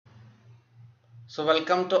So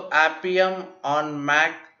welcome to Appium on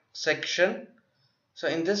Mac section. So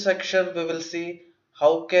in this section we will see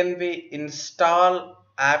how can we install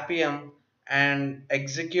Appium and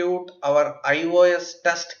execute our iOS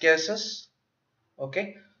test cases.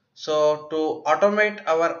 Okay, so to automate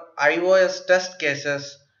our iOS test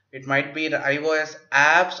cases, it might be the iOS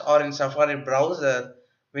apps or in Safari browser,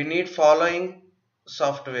 we need following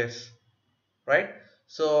softwares, right?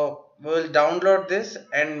 So we will download this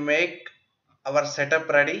and make our setup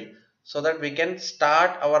ready so that we can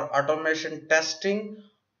start our automation testing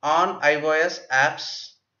on iOS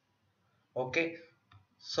apps. Okay,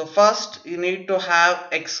 so first you need to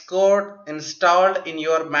have Xcode installed in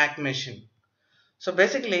your Mac machine. So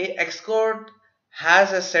basically Xcode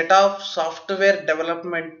has a set of software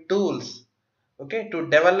development tools, okay, to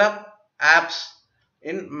develop apps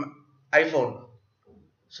in iPhone.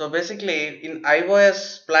 So basically in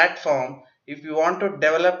iOS platform, if you want to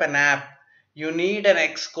develop an app, you need an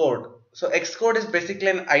Xcode. So Xcode is basically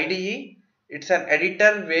an IDE. It's an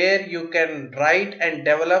editor where you can write and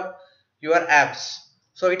develop your apps.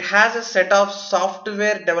 So it has a set of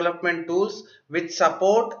software development tools which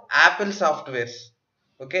support Apple softwares.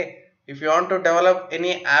 Okay, if you want to develop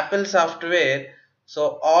any Apple software,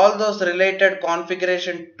 so all those related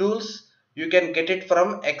configuration tools you can get it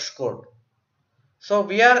from Xcode. So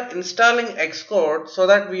we are installing Xcode so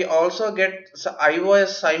that we also get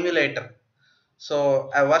iOS simulator. So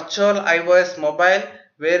a virtual iOS mobile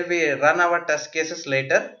where we run our test cases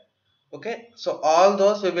later. Okay, so all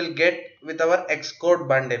those we will get with our Xcode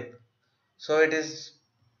bundle. So it is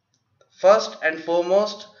first and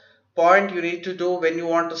foremost point you need to do when you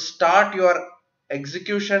want to start your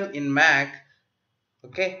execution in Mac.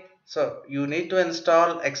 Okay, so you need to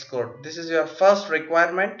install Xcode. This is your first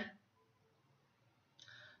requirement.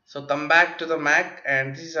 So come back to the Mac,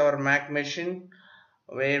 and this is our Mac machine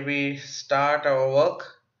where we start our work.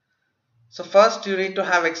 So first you need to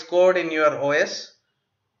have Xcode in your OS.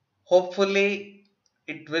 Hopefully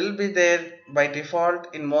it will be there by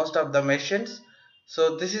default in most of the machines.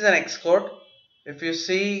 So this is an Xcode. If you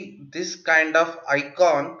see this kind of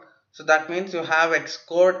icon, so that means you have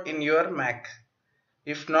Xcode in your Mac.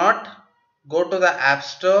 If not, go to the App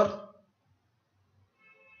Store.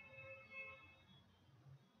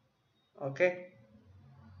 Okay,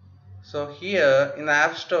 so here in the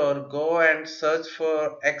App Store, go and search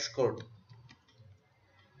for Xcode.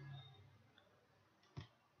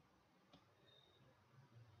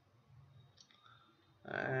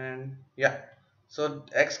 And yeah, so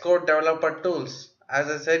Xcode developer tools, as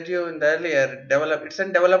I said you in the earlier, it's a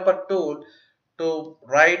developer tool to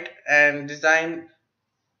write and design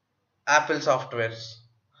Apple softwares.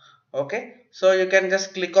 Okay, so you can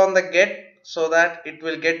just click on the get so that it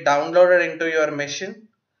will get downloaded into your machine.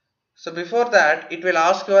 So before that, it will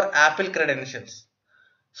ask your Apple credentials.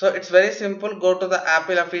 So it's very simple. Go to the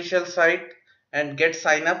Apple official site and get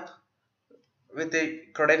sign up with the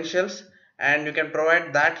credentials, and you can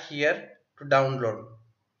provide that here to download.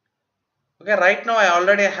 Okay, right now I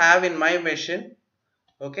already have in my machine.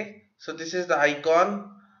 Okay, so this is the icon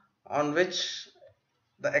on which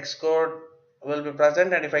the Xcode will be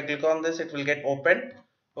present, and if I click on this it will get opened.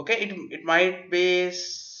 Okay, it might be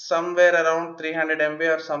somewhere around 300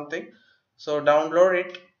 MB or something. So download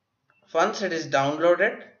it. Once it is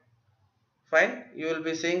downloaded, fine, you will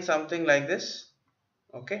be seeing something like this.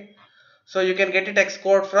 Okay, so you can get it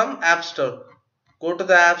Xcode from App Store. Go to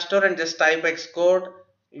the App Store and just type Xcode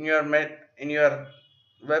in your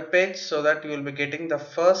web page, so that you will be getting the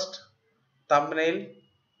first thumbnail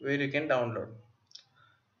where you can download,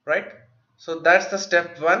 right? So that's the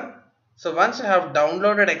step one. So once you have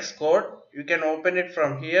downloaded Xcode, you can open it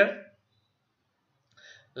from here.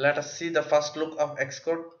 Let us see the first look of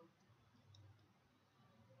Xcode.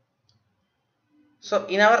 So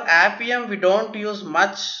in our Appium we don't use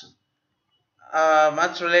much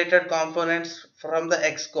related components from the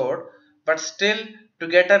Xcode, but still, to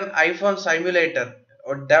get an iPhone simulator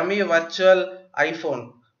or dummy virtual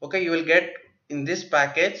iPhone, okay, you will get in this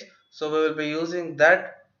package. So we will be using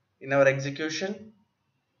that in our execution.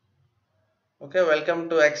 Okay, welcome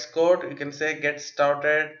to Xcode. You can say get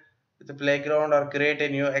started with the playground or create a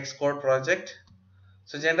new Xcode project.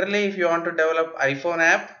 So generally if you want to develop iPhone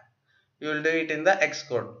app, you will do it in the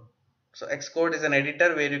Xcode. So Xcode is an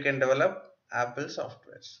editor where you can develop Apple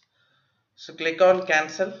softwares. So click on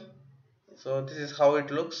cancel. So this is how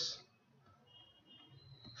it looks.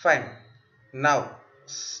 Fine. Now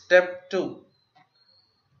step 2,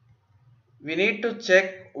 we need to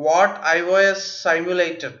check what iOS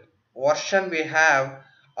simulator version we have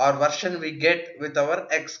or version we get with our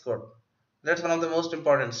Xcode. That's one of the most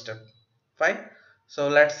important steps. Fine. So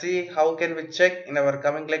let's see how can we check in our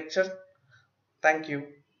coming lecture. Thank you.